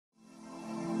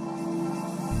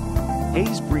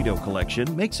Hayes Britto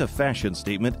collection makes a fashion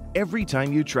statement every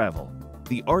time you travel.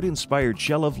 The art-inspired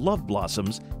shell of Love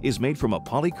Blossoms is made from a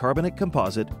polycarbonate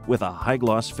composite with a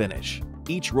high-gloss finish.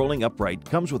 Each rolling upright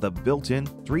comes with a built-in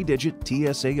 3-digit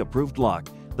TSA-approved lock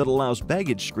that allows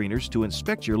baggage screeners to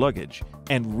inspect your luggage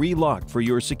and re-lock for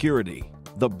your security.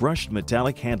 The brushed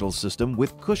metallic handle system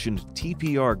with cushioned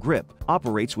TPR grip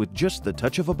operates with just the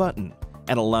touch of a button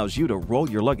and allows you to roll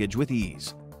your luggage with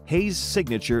ease. Hayes'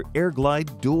 signature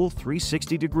AirGlide dual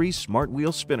 360-degree smart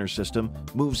wheel spinner system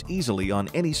moves easily on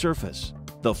any surface.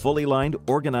 The fully lined,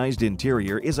 organized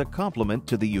interior is a complement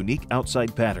to the unique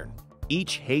outside pattern.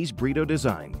 Each Hayes Britto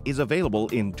design is available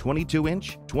in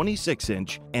 22-inch,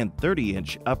 26-inch, and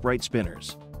 30-inch upright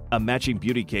spinners. A matching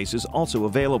beauty case is also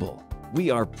available.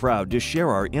 We are proud to share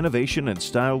our innovation and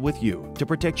style with you to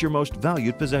protect your most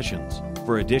valued possessions.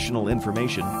 For additional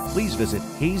information, please visit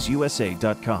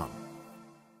hayesusa.com.